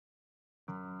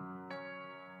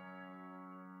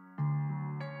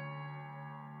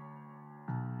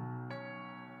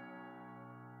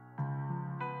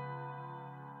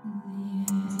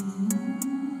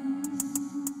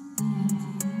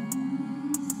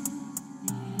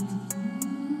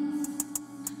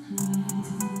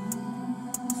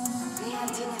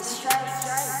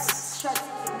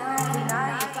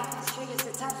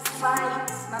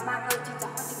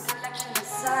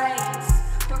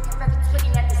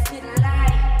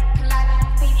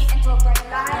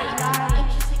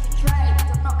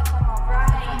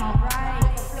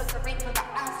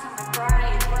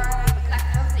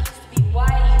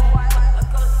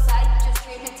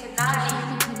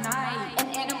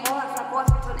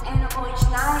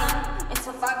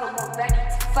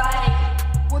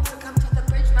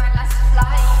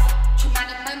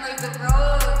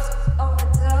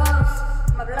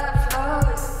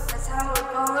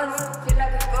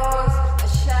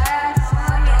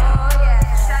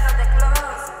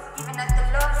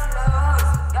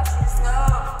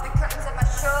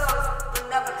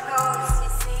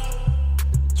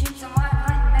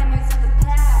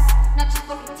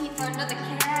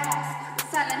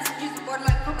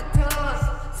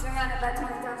that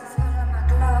turns down to skin on my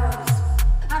clothes.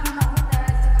 I don't know who there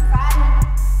is to confide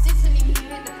in. Just to leave me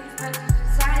in the perspective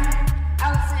design. I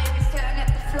was saying staring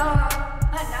at the floor,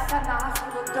 and knock on my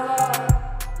hospital door.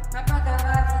 My brother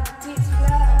arrives in the tears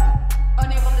flow,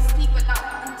 unable to speak without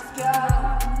wanting to go.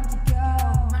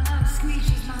 My lungs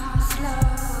screeches, my heart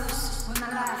slows. When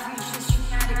my life reaches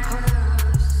traumatic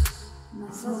close, my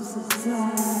soul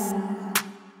subsides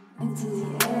into the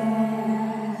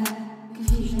air.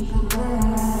 Confusion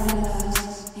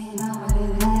converges, ain't nobody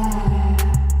there.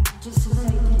 Just a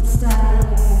vacant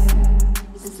stare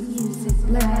as the music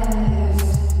blares.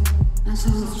 My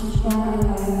soul's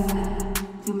prepared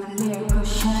through my lyrical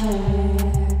share.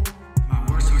 My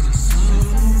words are just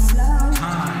slow.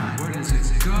 Time, where does it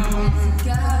go?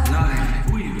 Life,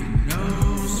 who even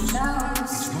knows? Each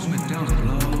moment dealt a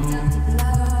blow.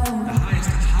 The highest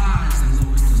of highs, the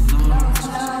lowest of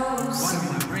lows. Why do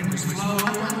my brain was slow?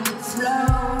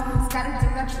 It's got a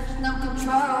direction with no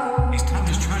control. Each time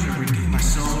just trying to redeem my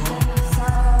soul.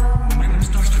 Momentum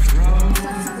starts to grow.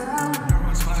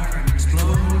 Neurons fire and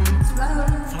explode.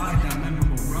 Flying down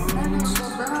memorable roads.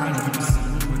 Trying to find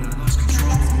a moment I lost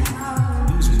control.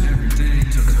 Losing everything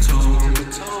took a toll.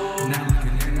 Now like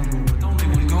an animal with only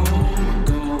one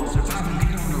goal. Survive and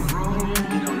get on the road.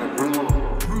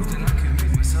 Prove that I can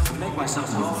make myself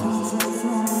whole.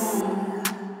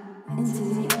 Into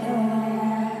the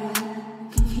air,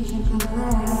 confusion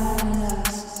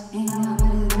converges, ain't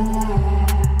nobody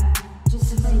there. Just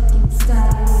a vacant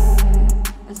stare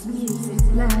as music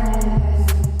blares.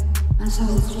 My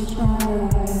soul's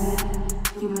prepared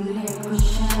through my lyrical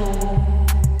share.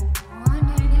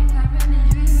 Wondering if I'm really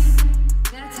dreaming,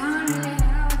 that it's only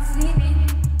how it's seeming.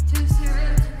 Too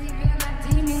surreal to be real like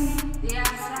demon. The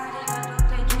outside I don't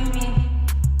daydreaming.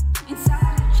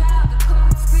 Inside a child, the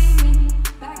cold screaming.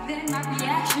 Back then my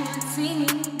reaction would see me.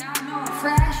 Now I know a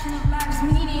fraction of life's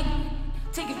meaning.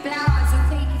 Take a bow as I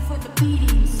thank you for the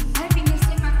beating.